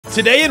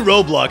Today in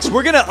Roblox,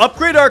 we're gonna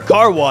upgrade our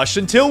car wash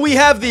until we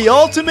have the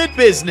ultimate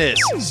business.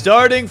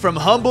 Starting from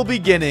humble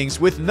beginnings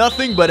with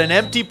nothing but an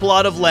empty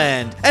plot of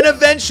land, and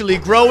eventually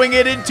growing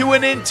it into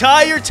an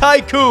entire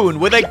tycoon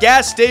with a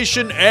gas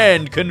station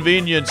and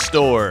convenience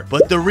store.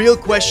 But the real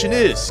question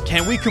is,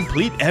 can we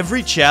complete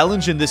every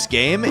challenge in this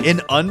game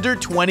in under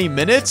 20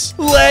 minutes?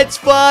 Let's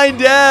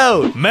find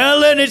out!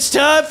 Melon, it's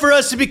time for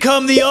us to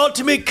become the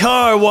ultimate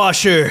car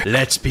washer.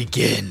 Let's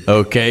begin.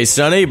 Okay,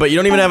 Sonny, but you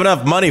don't even have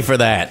enough money for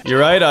that. You're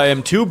right, I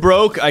am too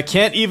broke. I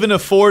can't even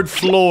afford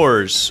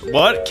floors.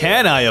 What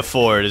can I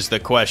afford is the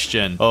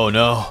question. Oh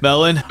no.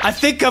 Melon, I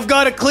think I've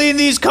got to clean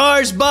these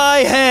cars by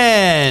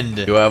hand.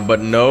 You have but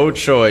no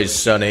choice,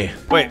 Sonny.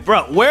 Wait,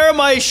 bro, where are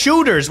my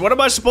shooters? What am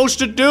I supposed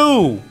to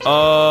do?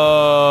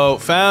 Oh,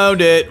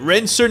 found it.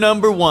 Rinser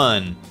number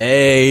 1.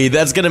 Hey,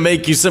 that's gonna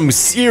make you some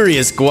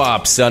serious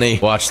guap, Sonny.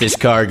 Watch this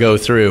car go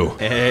through.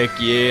 Heck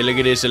yeah, look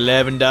at this,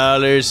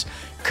 $11.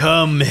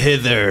 Come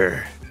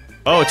hither.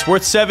 Oh, it's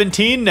worth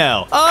 17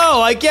 now.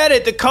 Oh, I get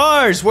it. The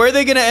cars. Where are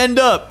they gonna end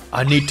up?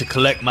 I need to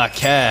collect my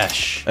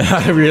cash.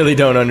 I really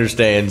don't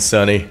understand,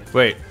 Sonny.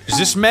 Wait, is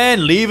this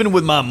man leaving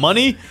with my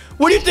money?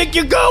 Where do you think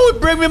you're going?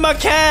 Bring me my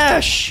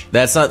cash.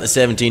 That's not the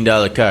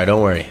 $17 car,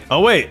 don't worry. Oh,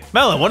 wait.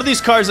 Melon, one of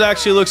these cars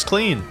actually looks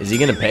clean. Is he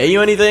gonna pay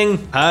you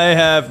anything? I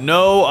have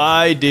no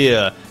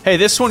idea. Hey,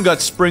 this one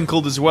got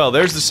sprinkled as well.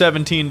 There's the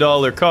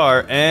 $17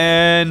 car,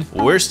 and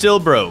we're still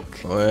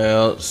broke.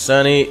 Well,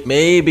 Sonny,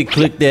 maybe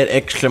click that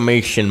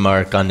exclamation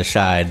mark on the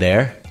side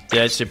there.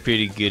 That's a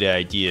pretty good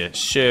idea.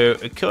 So,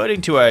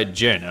 according to our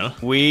journal,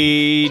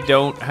 we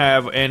don't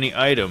have any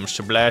items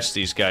to blast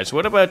these guys.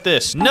 What about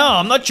this? No,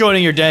 I'm not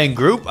joining your dang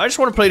group. I just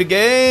want to play the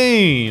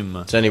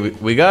game. Sonny,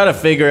 we gotta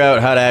figure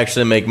out how to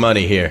actually make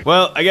money here.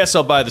 Well, I guess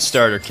I'll buy the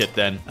starter kit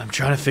then. I'm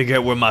trying to figure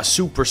out where my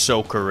super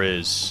soaker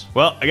is.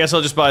 Well, I guess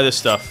I'll just buy this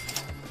stuff.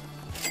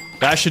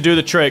 That should do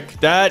the trick.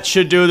 That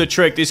should do the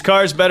trick. These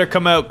cars better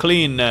come out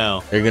clean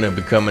now. They're gonna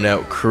be coming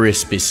out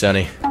crispy,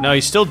 Sonny. No,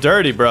 he's still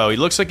dirty, bro. He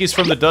looks like he's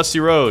from the dusty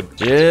road.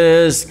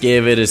 Just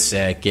give it a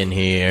second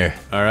here.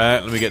 All right,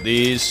 let me get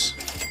these.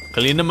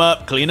 Clean them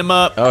up, clean them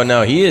up. Oh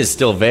no, he is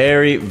still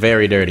very,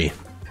 very dirty.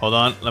 Hold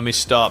on, let me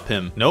stop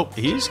him. Nope,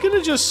 he's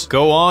gonna just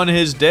go on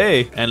his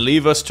day and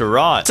leave us to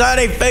rot.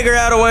 Sonny, figure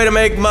out a way to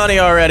make money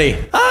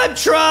already. I'm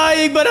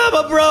trying, but I'm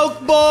a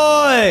broke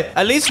boy.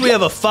 At least we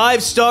have a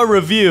 5-star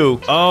review.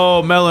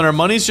 Oh, Melon, our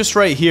money's just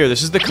right here.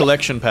 This is the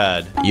collection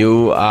pad.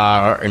 You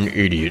are an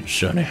idiot,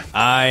 Sonny.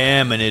 I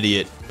am an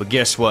idiot. But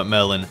guess what,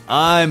 Melon?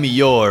 I'm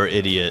your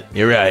idiot.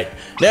 You're right.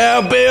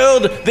 Now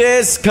build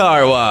this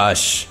car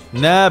wash.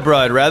 Nah, bro,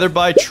 I'd rather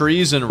buy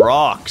trees and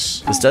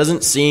rocks. This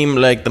doesn't seem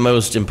like the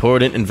most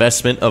important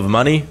investment of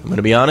money, I'm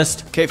gonna be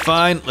honest. Okay,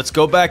 fine. Let's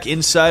go back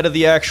inside of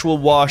the actual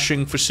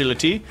washing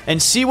facility and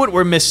see what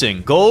we're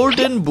missing.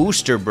 Golden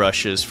booster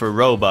brushes for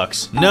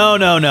Robux. No,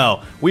 no,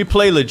 no. We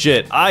play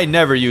legit. I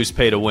never use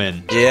pay to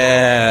win.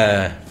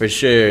 Yeah, for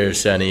sure,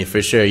 Sonny,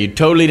 for sure. You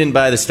totally didn't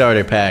buy the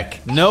starter pack.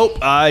 Nope,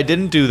 I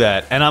didn't do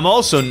that. And I'm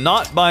also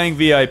not buying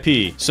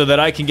VIP so that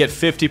I can get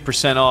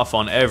 50% off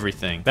on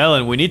everything.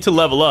 Melon, we need to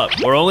level up.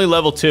 We're only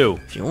level 2.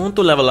 If you want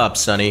to level up,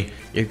 Sonny,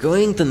 you're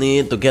going to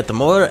need to get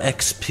more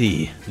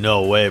XP.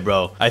 No way,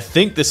 bro. I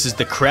think this is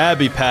the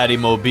Krabby Patty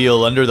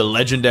mobile under the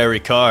legendary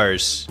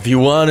cars. If you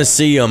want to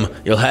see them,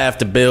 you'll have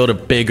to build a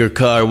bigger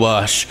car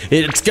wash.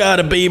 It's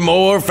gotta be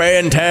more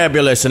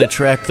fantabulous and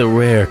attract the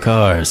rare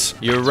cars.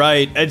 You're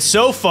right. And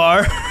so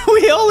far,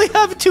 we only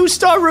have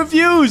 2-star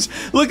reviews.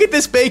 Look at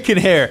this bacon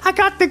hair. I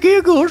got the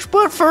giggles,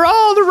 but for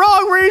all the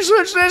wrong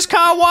reasons, this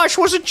car wash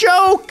was a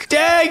joke.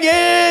 Dang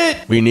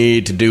it! We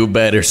need to do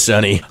better,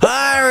 Sonny.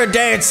 Hire a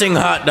dancing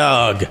hot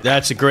dog.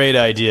 That's a great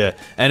idea.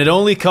 And it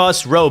only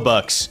costs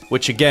Robux,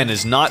 which again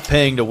is not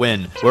paying to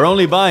win. We're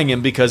only buying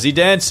him because he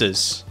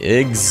dances.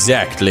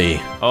 Exactly.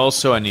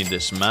 Also, I need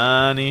this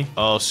money.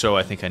 Also,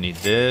 I think I need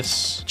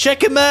this.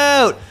 Check him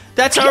out!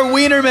 That's our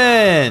Wiener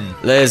Man!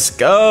 Let's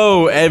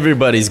go!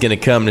 Everybody's gonna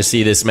come to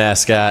see this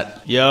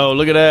mascot. Yo,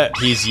 look at that.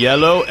 He's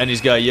yellow and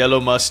he's got yellow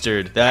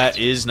mustard. That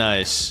is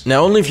nice.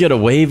 Now, only if you had a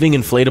waving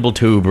inflatable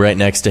tube right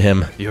next to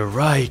him. You're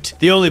right.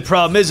 The only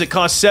problem is it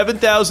costs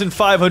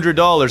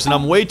 $7,500 and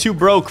I'm way too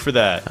broke for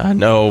that. I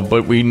know,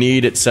 but we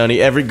need it,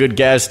 Sonny. Every good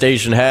gas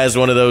station has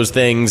one of those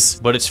things.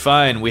 But it's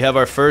fine. We have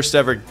our first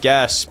ever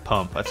gas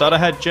pump. I thought I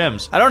had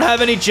gems. I don't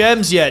have any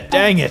gems yet.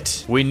 Dang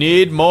it. We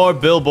need more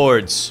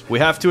billboards. We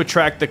have to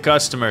attract the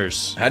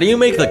customers. How do you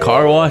make the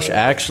car wash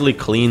actually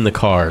clean the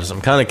cars? I'm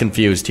kind of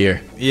confused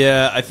here.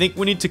 Yeah, I think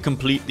we need to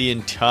complete the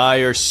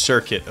entire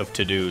circuit of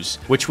to-dos,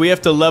 which we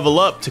have to level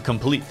up to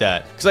complete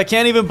that. Because I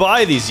can't even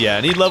buy these yet.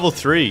 I need level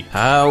 3.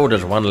 How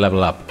does one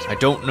level up? I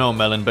don't know,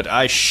 Melon, but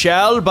I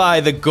shall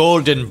buy the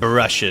golden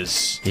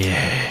brushes.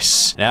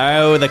 Yes.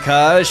 Now the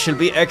cars shall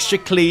be extra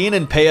clean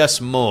and pay us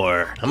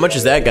more. How much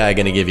is that guy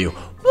gonna give you?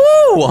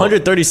 Woo,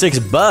 136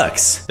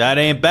 bucks. That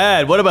ain't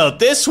bad. What about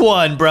this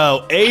one,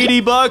 bro?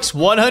 80 bucks,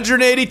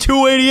 180,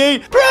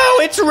 288. Bro,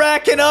 it's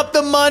racking up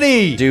the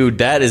money. Dude,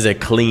 that is a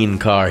clean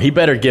car. He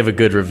better give a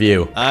good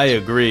review. I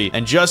agree.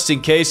 And just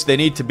in case they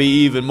need to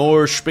be even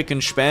more spick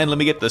and span, let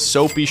me get the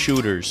soapy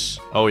shooters.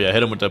 Oh yeah,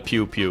 hit him with the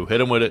pew-pew.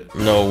 Hit him with it.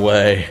 No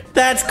way.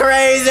 That's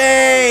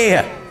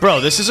crazy!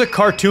 Bro, this is a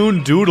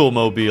cartoon doodle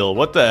mobile.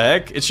 What the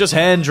heck? It's just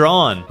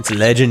hand-drawn. It's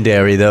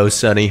legendary though,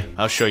 Sonny.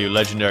 I'll show you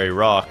legendary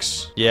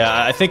rocks.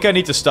 Yeah, I think I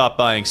need to stop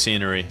buying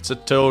scenery. It's a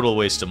total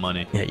waste of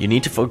money. Yeah, you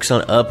need to focus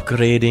on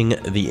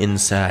upgrading the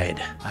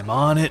inside. I'm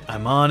on it.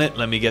 I'm on it.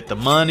 Let me get the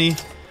money.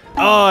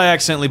 Oh, I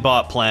accidentally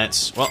bought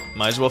plants. Well,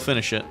 might as well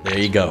finish it. There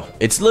you go.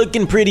 It's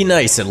looking pretty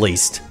nice, at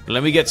least.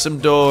 Let me get some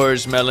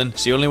doors, Melon.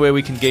 It's the only way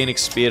we can gain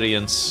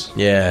experience.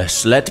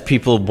 Yes, let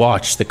people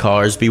watch the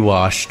cars be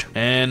washed.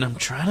 And I'm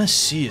trying to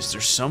see, is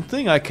there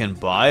something I can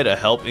buy to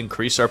help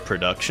increase our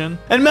production?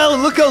 And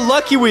Melon, look how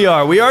lucky we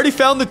are. We already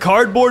found the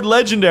cardboard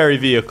legendary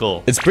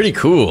vehicle. It's pretty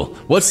cool.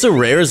 What's the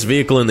rarest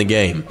vehicle in the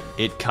game?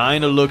 It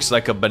kind of looks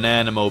like a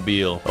banana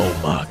mobile.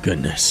 Oh my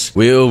goodness.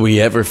 Will we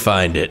ever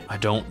find it? I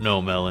don't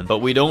know, Melon, but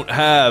we don't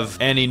have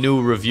any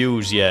new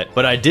reviews yet.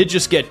 But I did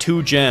just get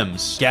 2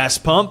 gems. Gas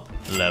pump,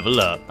 level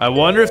up. I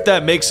wonder if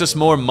that makes us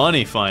more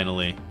money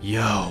finally.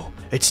 Yo,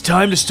 it's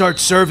time to start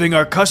serving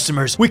our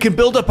customers. We can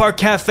build up our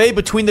cafe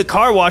between the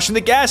car wash and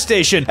the gas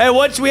station. And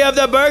once we have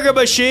the burger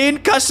machine,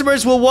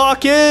 customers will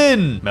walk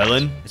in.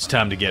 Melon, it's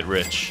time to get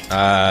rich.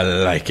 I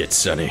like it,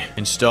 Sonny.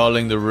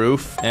 Installing the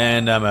roof,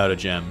 and I'm out of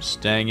gems.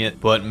 Dang it.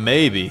 But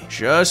maybe,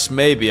 just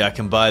maybe, I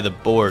can buy the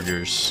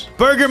burgers.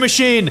 Burger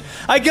machine!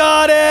 I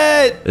got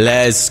it!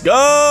 Let's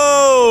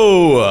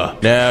go!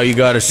 Now you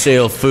gotta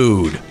sell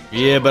food.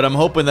 Yeah, but I'm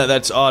hoping that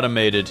that's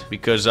automated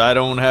because I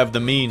don't have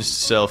the means to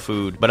sell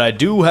food. But I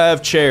do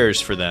have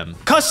chairs for them.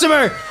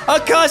 Customer! A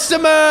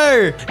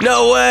customer!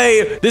 No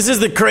way! This is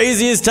the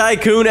craziest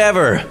tycoon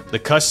ever. The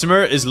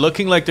customer is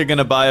looking like they're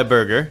gonna buy a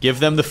burger. Give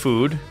them the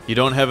food. You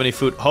don't have any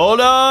food. Hold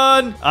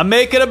on! I'm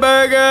making a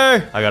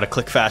burger! I gotta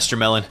click faster,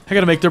 Melon. I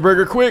gotta make their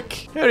burger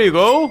quick. There you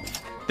go.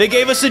 They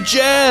gave us a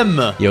gem!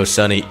 Yo,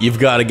 Sonny, you've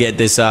got to get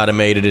this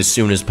automated as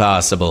soon as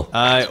possible.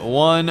 I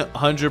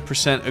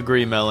 100%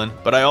 agree, Melon.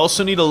 But I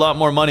also need a lot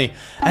more money.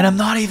 And I'm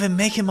not even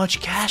making much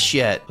cash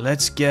yet.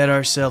 Let's get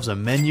ourselves a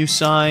menu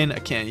sign. I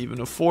can't even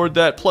afford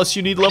that. Plus,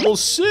 you need level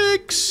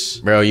 6.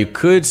 Bro, you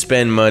could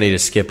spend money to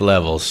skip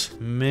levels.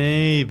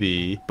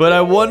 Maybe. But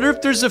I wonder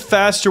if there's a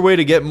faster way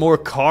to get more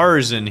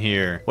cars in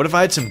here. What if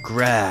I had some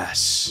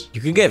grass?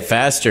 You can get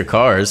faster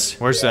cars.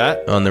 Where's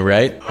that? On the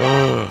right.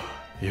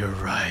 You're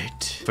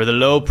right. For the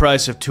low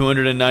price of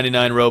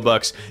 299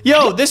 Robux.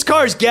 Yo, this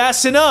car's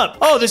gassing up.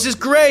 Oh, this is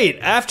great.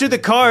 After the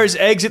cars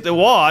exit the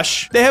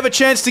wash, they have a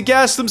chance to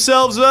gas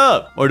themselves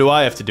up. Or do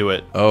I have to do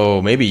it?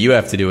 Oh, maybe you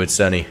have to do it,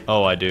 Sonny.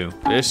 Oh, I do.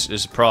 This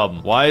is a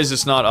problem. Why is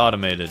this not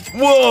automated?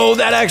 Whoa,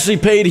 that actually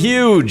paid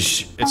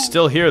huge. It's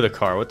still here, the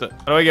car. What the?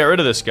 How do I get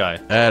rid of this guy?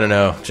 I don't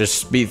know.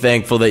 Just be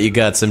thankful that you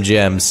got some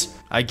gems.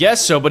 I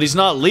guess so, but he's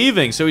not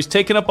leaving, so he's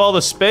taking up all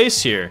the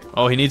space here.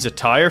 Oh, he needs a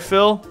tire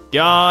fill?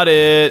 Got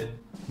it.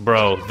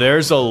 Bro,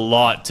 there's a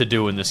lot to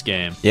do in this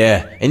game.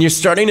 Yeah, and you're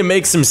starting to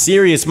make some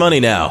serious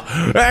money now.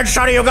 And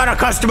Sonny, you got a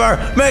customer!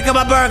 Make him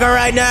a burger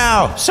right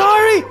now!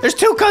 Sorry, there's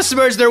 2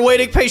 customers. They're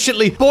waiting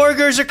patiently.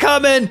 Burgers are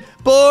coming.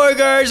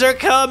 Burgers are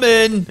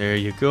coming. There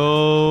you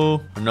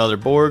go. Another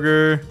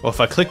burger. Well,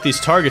 if I click these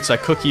targets, I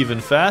cook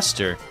even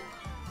faster.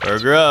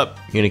 Burger up.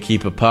 You're gonna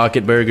keep a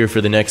pocket burger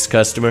for the next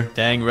customer?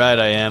 Dang right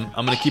I am.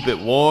 I'm gonna keep it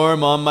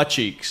warm on my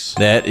cheeks.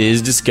 That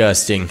is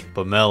disgusting.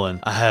 But Melon,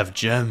 I have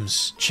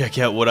gems. Check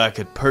out what I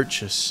could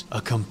purchase.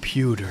 A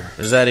computer.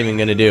 What's that even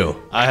gonna do?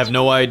 I have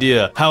no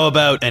idea. How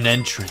about an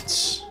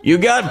entrance? You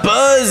got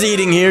Buzz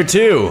eating here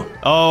too.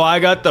 Oh, I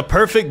got the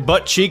perfect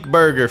butt cheek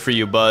burger for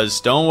you,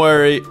 Buzz. Don't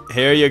worry.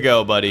 Here you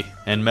go, buddy.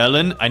 And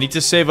Melon, I need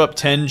to save up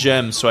 10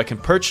 gems so I can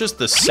purchase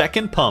the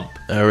second pump.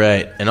 All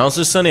right. And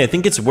also, Sonny, I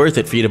think it's worth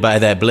it for you to buy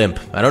that blimp.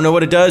 I don't know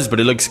what it does, but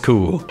it looks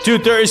cool.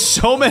 Dude, there is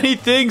so many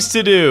things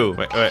to do.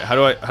 Wait, how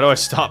do I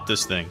stop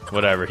this thing?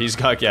 Whatever. He's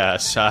got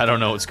gas. I don't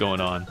know what's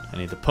going on. I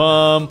need the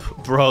pump.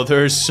 Bro,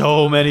 there's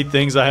so many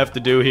things I have to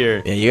do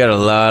here. Yeah, you got a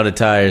lot of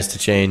tires to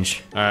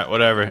change. All right,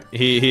 whatever.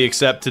 He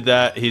accepted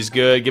that. He's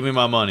good. Give me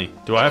my money.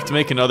 Do I have to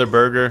make another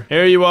burger?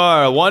 Here you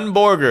are. 1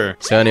 burger.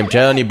 Sonny, I'm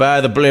telling you, buy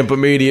the blimp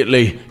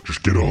immediately.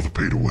 Just get all the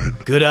pay to win.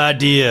 Good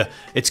idea.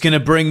 It's gonna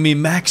bring me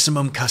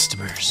maximum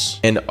customers.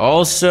 And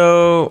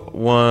also,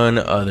 one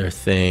other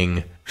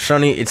thing.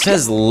 Sonny, it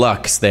says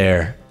Lux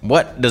there.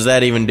 What does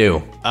that even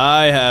do?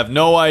 I have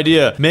no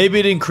idea. Maybe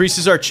it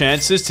increases our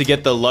chances to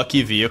get the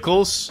lucky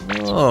vehicles.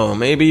 Oh,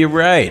 maybe you're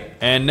right.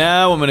 And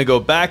now I'm gonna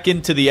go back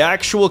into the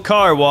actual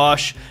car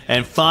wash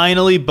and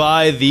finally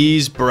buy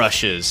these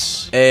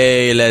brushes.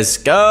 Hey, let's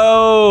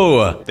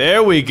go.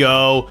 There we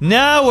go.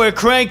 Now we're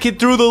cranking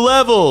through the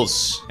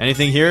levels.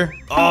 Anything here?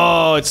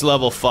 Oh, it's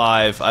level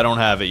 5. I don't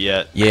have it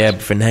yet. Yeah,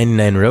 but for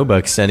 99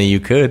 Robux, Sonny, you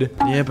could.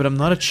 Yeah, but I'm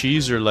not a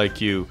cheeser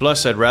like you.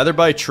 Plus, I'd rather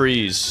buy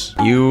trees.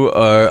 You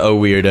are a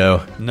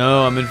weirdo.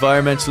 No, I'm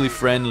environmentally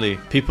friendly.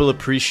 People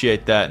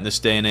appreciate that in this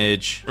day and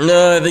age.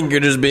 No, I think you're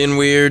just being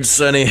weird,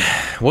 Sonny.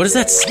 What is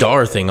that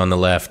star thing on the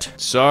left?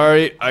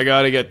 Sorry, I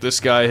gotta get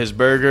this guy his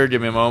burger.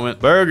 Give me a moment.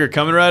 Burger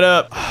coming right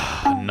up.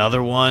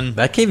 Another one.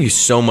 That gave you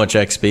so much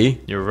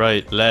XP. You're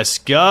right. Let's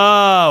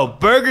go.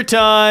 Burger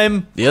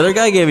time. The other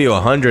guy gave you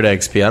 100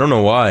 XP. I don't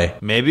know why.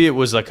 Maybe it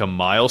was like a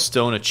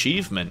milestone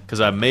achievement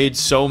because I made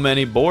so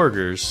many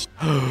burgers.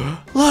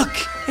 Look,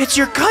 it's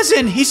your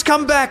cousin. He's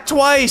come back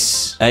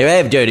twice. I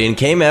arrived dirty and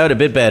came out a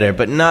bit better,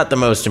 but not the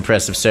most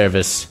impressive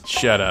service.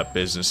 Shut up,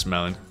 business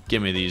melon.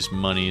 Give me these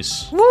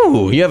monies.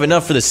 Woo, you have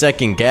enough for the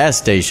second gas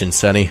station,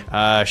 Sonny.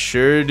 I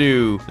sure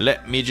do.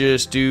 Let me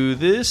just do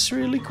this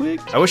really quick.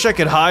 I wish I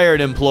could hire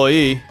an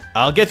employee.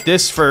 I'll get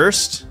this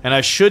first, and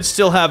I should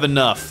still have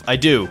enough. I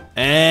do.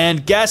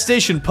 And gas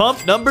station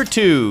pump number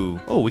 2.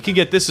 Oh, we can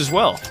get this as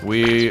well.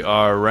 We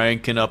are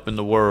ranking up in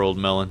the world,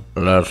 Melon.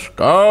 Let's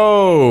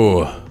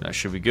go. That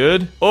should be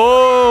good.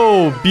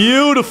 Oh,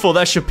 beautiful.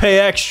 That should pay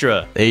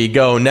extra. There you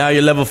go. Now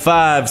you're level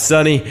 5,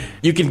 Sonny.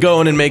 You can go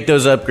in and make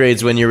those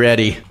upgrades when you're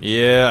ready.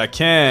 Yeah, I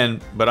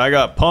can, but I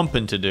got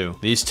pumping to do.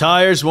 These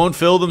tires won't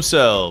fill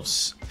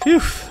themselves.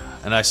 Phew.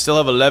 And I still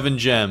have 11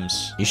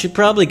 gems. You should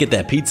probably get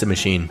that pizza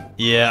machine.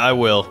 Yeah, I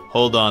will.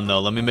 Hold on, though.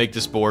 Let me make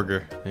this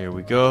burger. There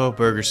we go.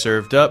 Burger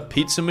served up.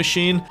 Pizza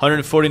machine.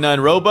 149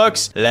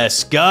 Robux.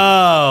 Let's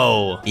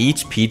go.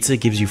 Each pizza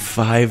gives you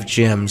 5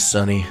 gems,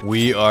 Sonny.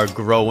 We are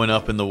growing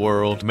up in the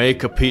world.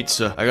 Make a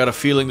pizza. I got a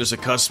feeling there's a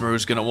customer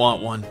who's gonna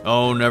want one.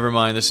 Oh, never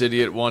mind. This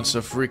idiot wants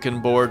a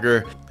freaking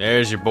burger.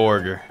 There's your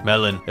burger.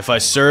 Melon, if I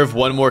serve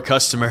one more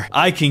customer,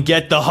 I can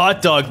get the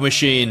hot dog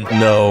machine.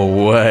 No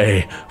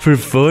way. For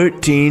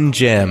 14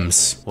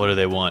 gems. What do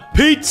they want?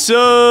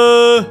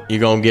 Pizza!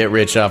 You're gonna get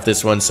rich off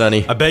this one,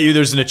 Sonny. I bet you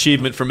there's an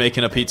achievement for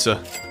making a pizza.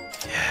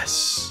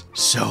 Yes.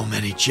 So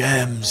many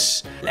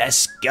gems.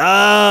 Let's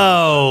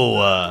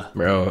go.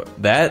 Bro,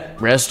 that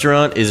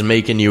restaurant is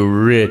making you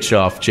rich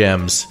off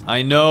gems.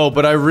 I know,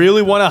 but I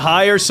really want to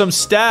hire some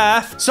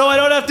staff so I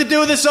don't have to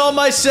do this all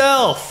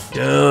myself.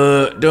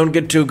 Don't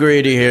get too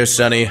greedy here,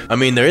 Sonny. I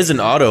mean, there is an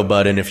auto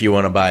button if you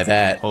want to buy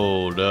that.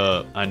 Hold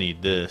up. I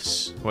need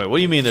this. Wait, what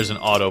do you mean there's an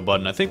auto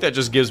button? I think that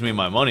just gives me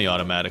my money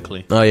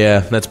automatically. Oh yeah,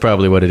 that's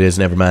probably what it is.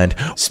 Never mind.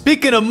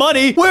 Speaking of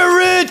money,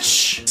 we're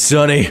rich!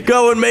 Sonny,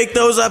 go and make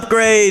those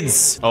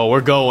upgrades! Oh,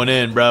 we're going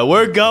in, bro.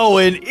 We're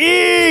going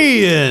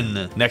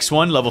in! Next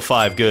one, level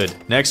 5. Good.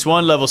 Next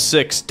one, level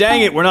 6.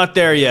 Dang it, we're not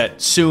there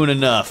yet. Soon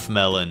enough,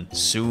 Melon.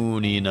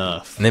 Soon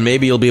enough. And then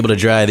maybe you'll be able to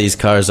dry these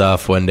cars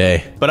off one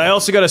day. But I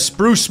also gotta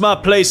spruce my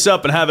place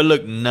up and have it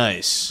look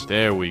nice.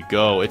 There we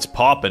go. It's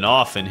popping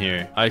off in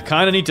here. I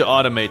kind of need to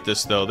automate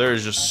this, though.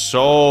 There's just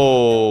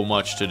so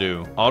much to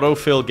do.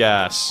 Autofill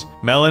gas.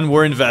 Melon,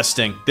 we're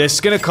investing. This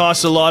is gonna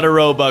cost a lot of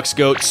Robux,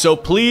 goat, so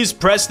please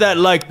press that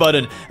like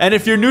button. And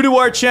if you're new to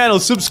our channel,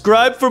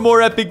 subscribe for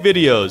more epic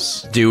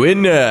videos. Do it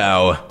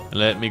now.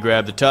 Let me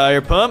grab the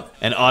tire pump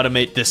and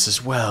automate this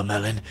as well,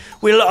 Melon.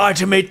 We'll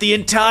automate the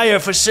entire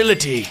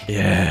facility.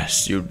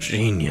 Yes, you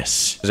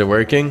genius. Is it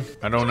working?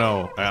 I don't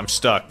know. I'm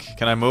stuck.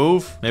 Can I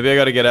move? Maybe I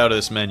gotta get out of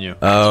this menu.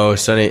 Oh,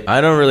 Sonny,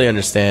 I don't really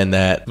understand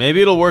that. Maybe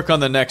it'll work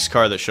on the next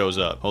car that shows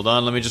up. Hold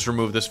on, let me just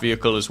remove this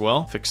vehicle as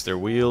well. Fix their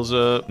wheels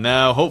up.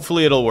 Now,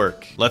 hopefully it'll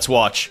work. Let's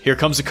watch. Here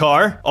comes a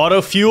car.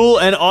 Auto fuel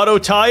and auto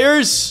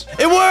tires.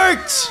 It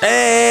worked!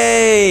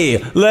 Hey,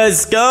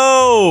 let's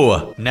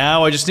go!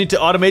 Now I just need to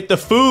automate the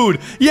food.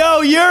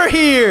 Yo, you're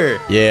here!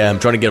 Yeah, I'm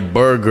trying to get a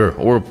burger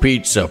or a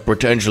pizza,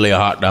 potentially a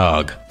hot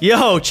dog.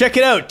 Yo, check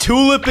it out.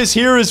 Tulip is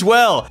here as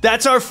well.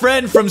 That's our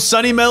friend from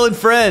Sunny Melon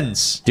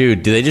Friends.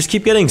 Dude, do they just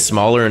keep getting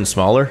smaller and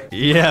smaller?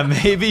 Yeah,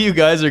 maybe you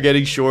guys are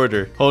getting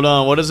shorter. Hold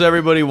on, what does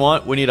everybody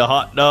want? We need a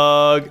hot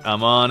dog.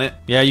 I'm on it.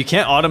 Yeah, you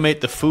can't automate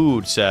the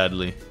food,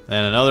 sadly.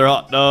 And another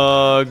hot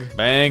dog.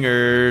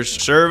 Bangers.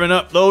 Serving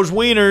up those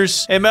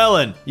wieners. Hey,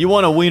 Melon, you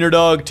want a wiener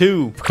dog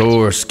too? Of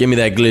course, give me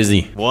that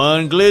glizzy.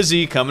 One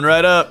glizzy coming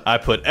right up. I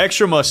put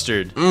extra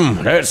mustard.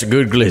 That's a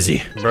good glizzy.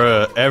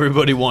 Bruh,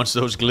 everybody wants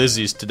those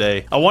glizzies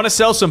today. I want to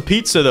sell some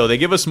pizza though. They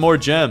give us more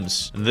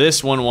gems.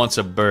 This one wants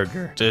a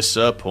burger.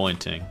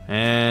 Disappointing.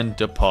 And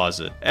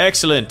deposit.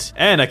 Excellent.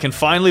 And I can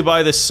finally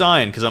buy this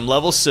sign because I'm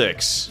level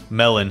 6.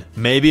 Melon,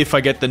 maybe if I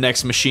get the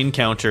next machine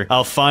counter,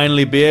 I'll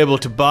finally be able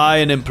to buy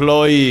an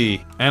employee.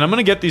 And I'm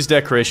gonna get these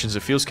decorations. It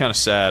feels kind of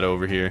sad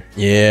over here.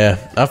 Yeah,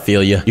 I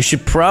feel you. You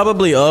should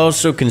probably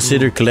also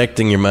consider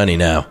collecting your money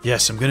now.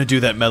 Yes, I'm gonna do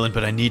that, Melon,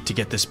 but I need to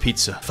get this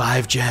pizza.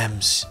 5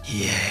 gems.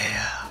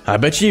 Yeah. I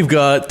bet you've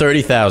got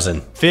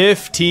 30,000.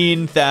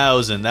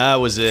 15,000. That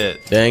was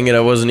it. Dang it,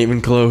 I wasn't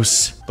even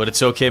close. But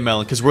it's okay,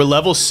 Melon, because we're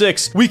level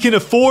 6. We can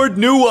afford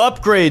new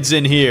upgrades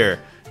in here.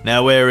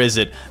 Now where is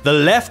it? The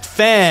left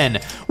fan.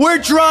 We're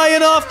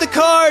drying off the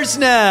cars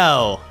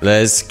now.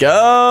 Let's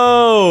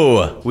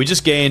go. We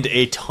just gained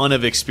a ton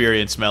of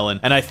experience, Melon.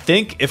 And I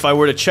think if I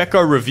were to check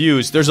our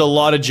reviews, there's a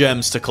lot of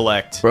gems to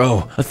collect.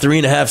 Bro, a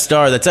 3.5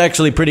 star, that's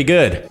actually pretty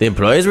good. The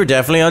employees were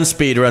definitely on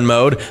speedrun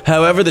mode.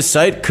 However, the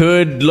site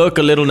could look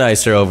a little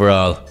nicer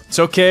overall. It's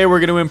okay, we're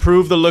gonna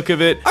improve the look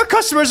of it. Our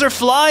customers are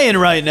flying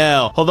right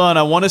now. Hold on,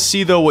 I want to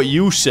see though what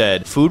you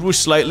said. Food was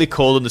slightly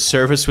cold and the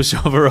service was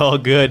overall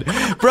good.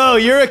 Bro,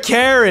 you're a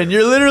Karen.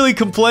 You're literally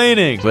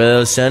complaining.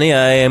 Well, Sonny,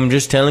 I am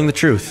just telling the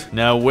truth.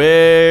 Now,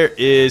 where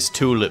is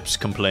Tulip's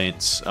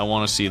complaints? I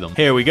want to see them.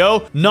 Here we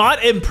go.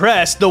 Not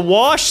impressed. The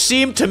wash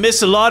seemed to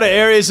miss a lot of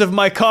areas of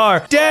my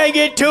car. Dang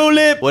it,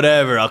 Tulip.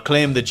 Whatever, I'll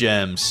claim the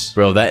gems.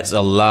 Bro, that's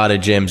a lot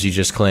of gems you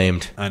just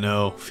claimed. I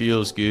know,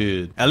 feels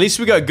good. At least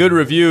we got good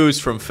reviews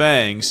from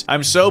Fangs.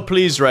 I'm so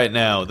pleased right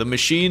now. The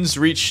machines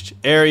reached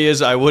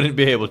areas I wouldn't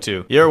be able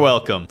to. You're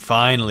welcome.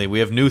 Finally, we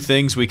have new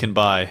things we can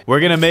buy. We're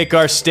gonna make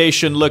our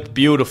station look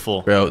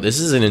beautiful. Bro, this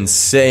is an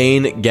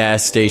insane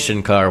gas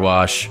station car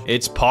wash.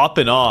 It's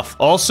popping off.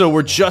 Also,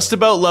 we're just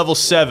about level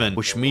 7,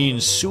 which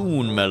means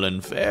soon, Melon,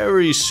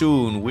 very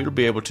soon, we'll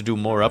be able to do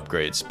more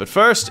upgrades. But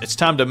first, it's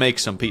time to make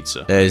some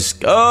pizza. Let's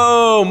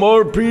go!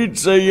 More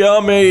pizza,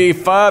 yummy!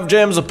 5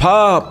 gems a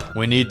pop!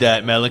 We need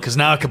that, Melon, because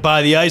now I can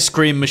buy the ice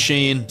cream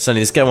machine. Sonny,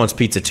 this guy wants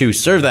pizza too.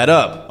 Serve that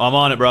up. I'm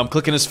on it, bro. I'm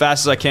clicking as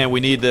fast as I can. We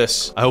need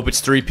this. I hope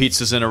it's 3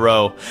 pizzas in a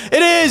row.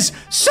 It is!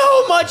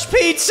 So much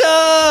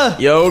pizza!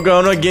 Yo,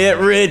 gonna get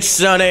rich,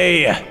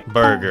 Sonny!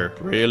 Burger.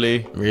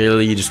 Really?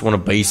 Really? You just want a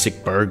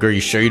basic burger? You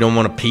sure you don't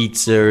want a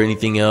pizza or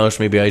anything else?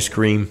 Maybe ice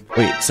cream?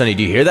 Wait, Sonny,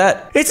 do you hear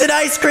that? It's an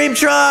ice cream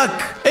truck!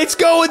 It's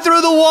going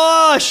through the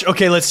wash!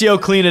 Okay, let's see how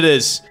clean it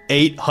is.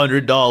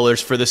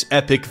 $800 for this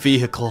epic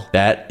vehicle.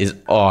 That is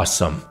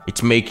awesome.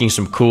 It's making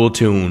some cool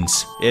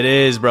tunes. It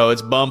is, bro.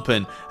 It's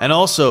bumping. And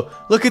also,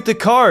 look at the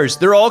cars.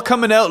 They're all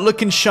coming out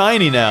looking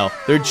shiny now.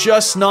 They're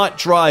just not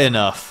dry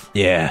enough.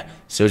 Yeah.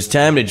 So it's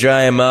time to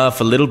dry him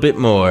off a little bit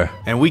more.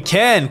 And we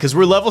can, because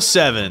we're level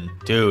 7.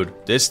 Dude,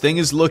 this thing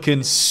is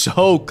looking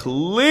so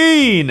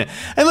clean.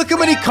 And look how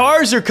many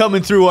cars are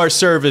coming through our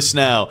service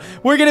now.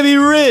 We're gonna be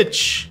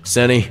rich.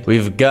 Sonny,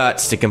 we've got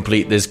to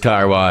complete this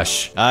car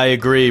wash. I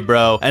agree,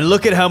 bro. And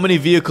look at how many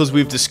vehicles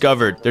we've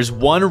discovered. There's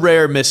one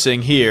rare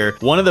missing here.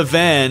 One of the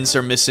vans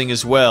are missing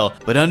as well.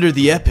 But under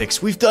the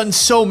epics, we've done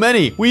so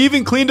many. We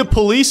even cleaned a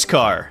police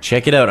car.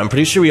 Check it out. I'm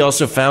pretty sure we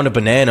also found a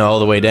banana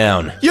all the way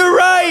down. You're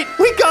right.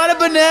 We got a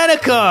banana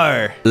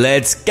car.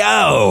 Let's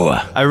go.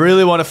 I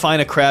really want to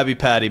find a Krabby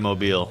Patty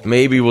mobile.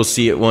 Maybe we'll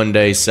see it one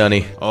day,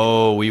 Sonny.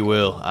 Oh, we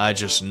will. I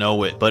just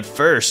know it. But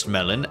first,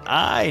 Melon,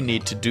 I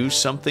need to do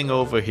something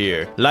over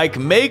here. Like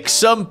make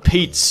some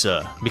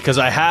pizza. Because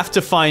I have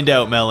to find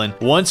out, Melon,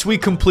 once we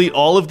complete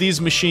all of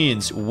these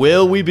machines,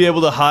 will we be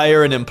able to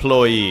hire an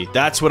employee?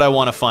 That's what I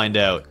want to find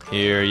out.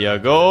 Here you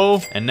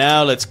go. And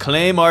now let's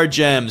claim our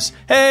gems.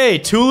 Hey,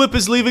 Tulip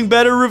is leaving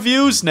better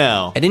reviews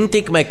now. I didn't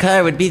think my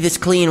car would be this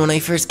clean when I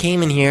first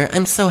came in here.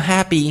 I'm so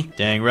happy.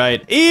 Dang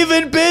right.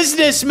 Even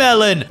business,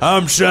 Melon.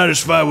 I'm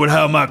satisfied with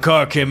how my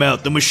car came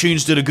out. The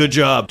machines did a good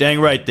job. Dang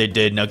right they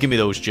did. Now give me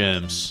those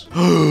gems.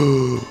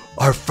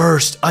 Our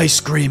first ice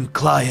cream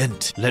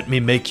client. Let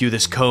me make you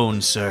this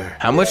cone, sir.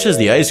 How much does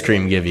the ice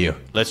cream give you?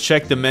 Let's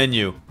check the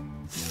menu.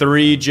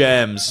 3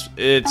 gems.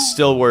 It's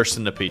still worse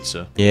than the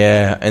pizza.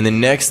 Yeah, and the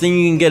next thing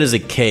you can get is a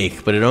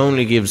cake, but it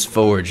only gives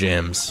 4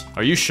 gems.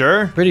 Are you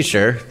sure? Pretty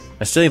sure.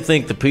 I still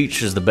think the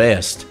peach is the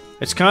best.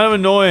 It's kind of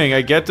annoying.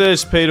 I get that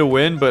it's pay to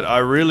win, but I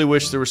really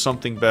wish there was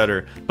something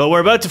better. But we're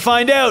about to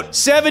find out.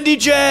 70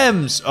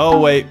 gems. Oh,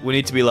 wait. We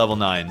need to be level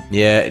 9.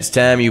 Yeah, it's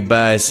time you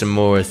buy some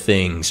more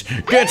things.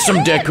 Get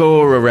some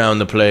decor around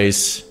the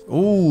place.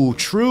 Ooh,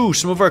 true.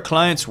 Some of our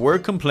clients were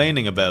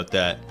complaining about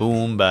that.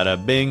 Boom,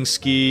 bada bing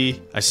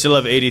ski. I still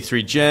have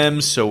 83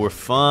 gems, so we're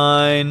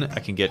fine. I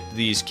can get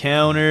these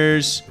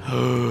counters.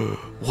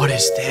 What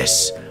is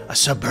this? A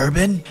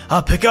Suburban?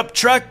 A pickup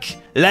truck?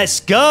 Let's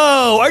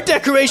go! Our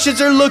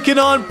decorations are looking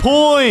on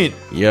point!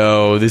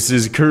 Yo, this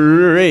is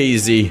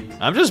crazy.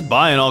 I'm just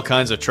buying all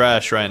kinds of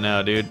trash right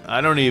now, dude.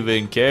 I don't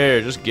even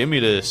care. Just give me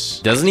this.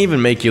 Doesn't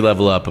even make you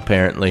level up,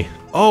 apparently.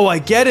 Oh, I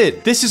get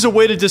it. This is a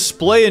way to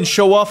display and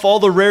show off all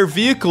the rare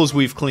vehicles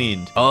we've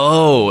cleaned.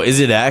 Oh,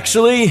 is it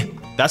actually?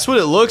 That's what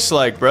it looks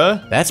like,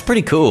 bruh. That's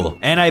pretty cool.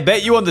 And I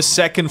bet you on the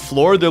second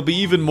floor, there'll be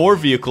even more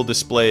vehicle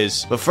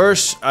displays. But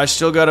first, I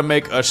still gotta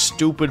make a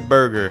stupid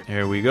burger.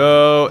 Here we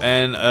go,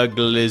 and a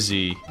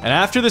glizzy. And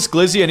after this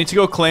glizzy, I need to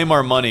go claim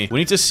our money. We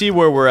need to see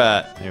where we're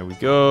at. There we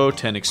go,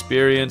 10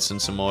 experience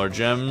and some more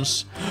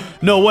gems.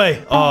 No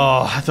way.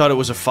 Oh, I thought it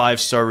was a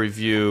 5-star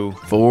review.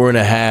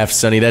 4.5,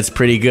 Sonny, that's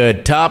pretty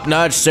good.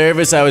 Top-notch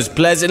service. I was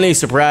pleasantly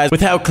surprised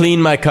with how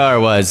clean my car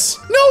was.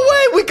 No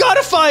way, we got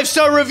a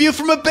 5-star review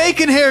from a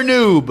bacon hair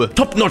noob.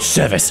 Top-notch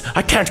service.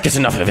 I can't get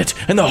enough of it.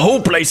 And the whole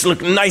place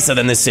looked nicer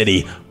than the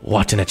city.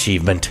 What an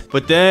achievement.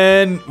 But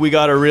then we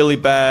got a really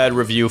bad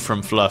review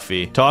from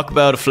Fluffy. Talk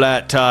about a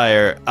flat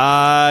tire.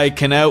 I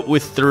can out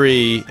with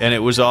 3 and it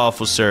was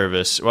awful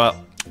service.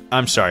 Well,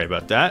 I'm sorry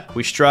about that.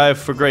 We strive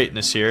for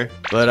greatness here.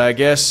 But I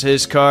guess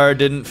his car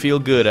didn't feel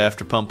good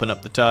after pumping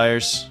up the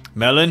tires.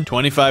 Melon,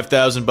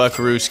 25,000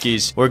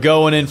 buckarooskies. We're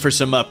going in for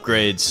some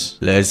upgrades.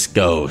 Let's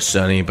go,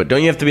 Sonny. But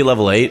don't you have to be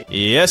level 8?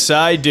 Yes,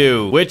 I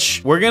do.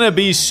 Which we're gonna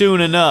be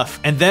soon enough.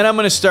 And then I'm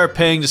gonna start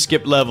paying to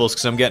skip levels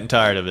because I'm getting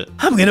tired of it.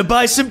 I'm gonna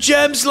buy some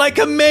gems like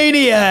a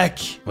maniac.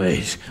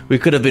 Wait, we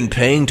could have been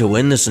paying to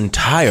win this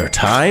entire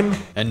time?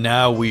 And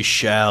now we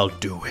shall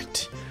do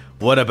it.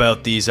 What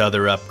about these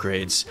other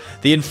upgrades?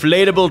 The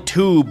inflatable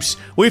tubes.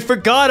 We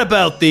forgot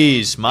about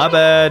these. My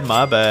bad,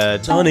 my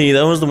bad. Sonny,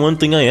 that was the one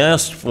thing I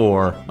asked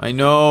for. I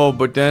know,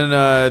 but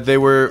then they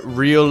were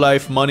real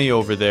life money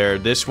over there.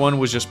 This one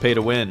was just pay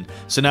to win.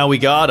 So now we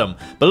got them.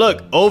 But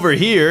look, over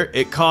here,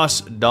 it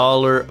costs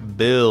dollar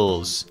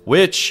bills,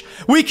 which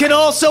we can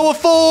also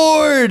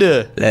afford.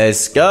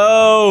 Let's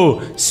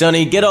go.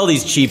 Sonny, get all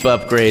these cheap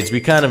upgrades. We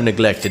kind of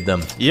neglected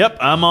them. Yep,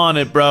 I'm on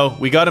it, bro.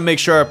 We gotta make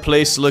sure our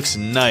place looks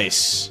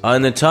nice.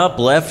 On the top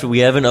left, we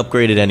haven't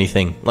upgraded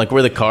anything. Like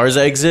where the cars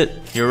exit.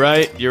 You're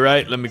right, you're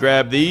right. Let me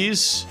grab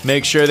these.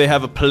 Make sure they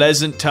have a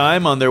pleasant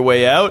time on their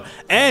way out.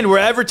 And we're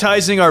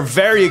advertising our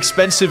very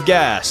expensive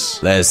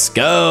gas. Let's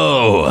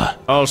go.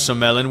 Also,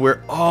 Melon,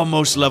 we're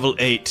almost level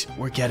 8.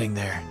 We're getting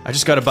there. I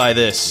just gotta buy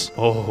this.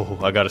 Oh,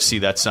 I gotta see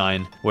that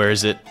sign. Where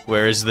is it?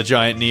 Where is the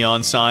giant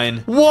neon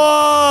sign?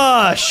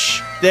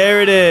 Wash!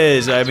 There it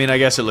is. I mean, I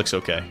guess it looks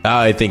okay.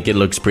 I think it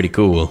looks pretty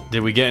cool.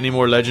 Did we get any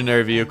more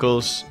legendary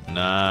vehicles?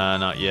 Nah,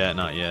 not yet,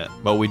 not yet.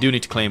 But we do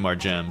need to claim our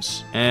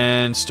gems.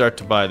 And start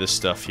to buy this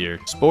stuff here.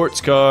 Sports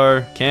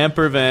car,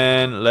 camper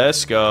van,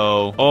 let's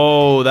go.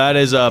 Oh, that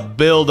is a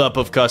buildup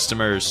of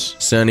customers.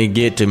 Sonny,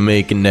 get to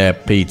making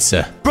that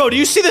pizza. Bro, do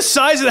you see the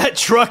size of that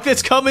truck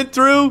that's coming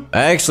through?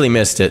 I actually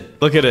missed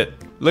it. Look at it.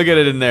 Look at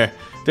it in there.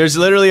 There's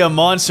literally a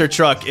monster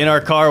truck in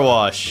our car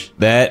wash.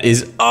 That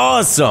is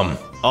awesome.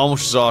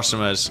 Almost as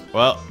awesome as,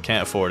 well,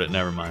 can't afford it,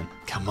 never mind.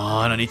 Come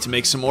on, I need to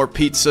make some more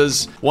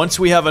pizzas. Once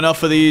we have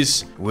enough of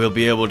these, we'll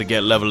be able to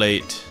get level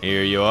 8.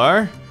 Here you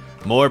are.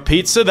 More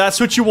pizza,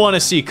 that's what you want to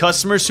see.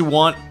 Customers who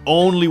want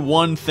only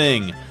one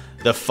thing.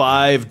 The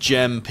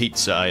 5-gem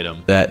pizza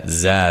item. That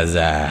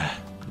Zaza.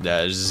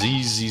 That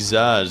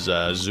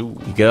Zzzazazoo.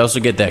 You could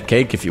also get that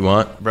cake if you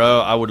want.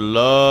 Bro, I would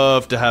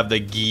love to have the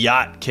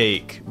Gyat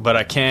cake, but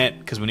I can't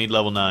because we need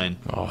level 9.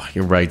 Oh,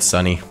 you're right,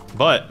 Sonny.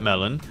 But,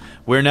 Melon,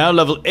 we're now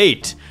level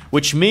 8,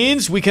 which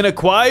means we can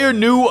acquire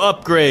new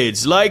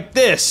upgrades like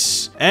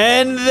this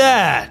and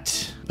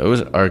that.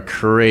 Those are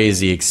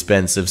crazy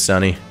expensive,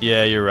 Sonny.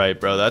 Yeah, you're right,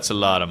 bro. That's a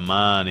lot of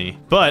money.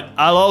 But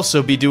I'll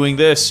also be doing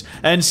this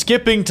and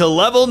skipping to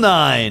level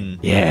 9.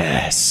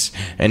 Yes.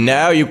 And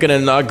now you can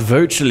unlock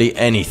virtually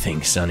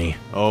anything, Sonny.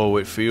 Oh,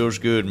 it feels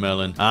good,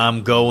 Melon.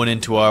 I'm going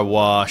into our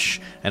wash,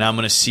 and I'm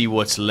gonna see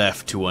what's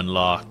left to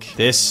unlock.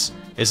 This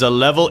is a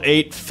level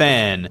 8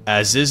 fan,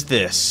 as is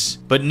this.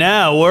 But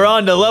now we're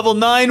on to level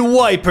 9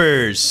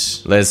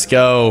 wipers. Let's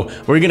go.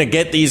 We're gonna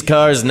get these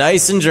cars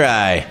nice and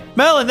dry.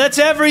 Melon, that's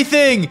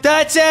everything.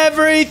 That's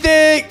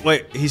everything.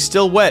 Wait, he's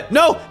still wet.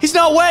 No, he's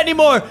not wet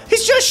anymore.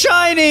 He's just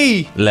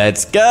shiny.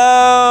 Let's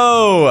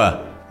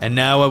go. And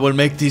now I will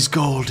make these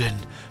golden.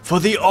 For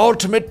the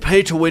ultimate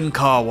pay-to-win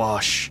car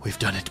wash. We've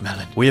done it,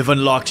 Melon. We have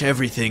unlocked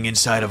everything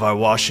inside of our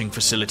washing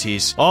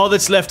facilities. All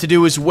that's left to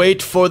do is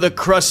wait for the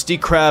Krusty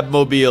Krab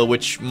mobile,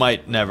 which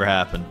might never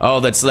happen.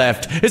 All that's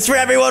left is for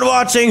everyone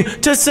watching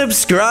to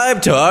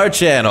subscribe to our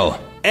channel.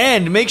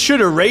 And make sure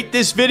to rate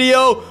this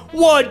video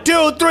 1,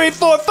 2, 3,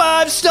 4,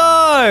 5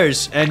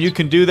 stars! And you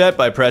can do that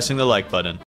by pressing the like button.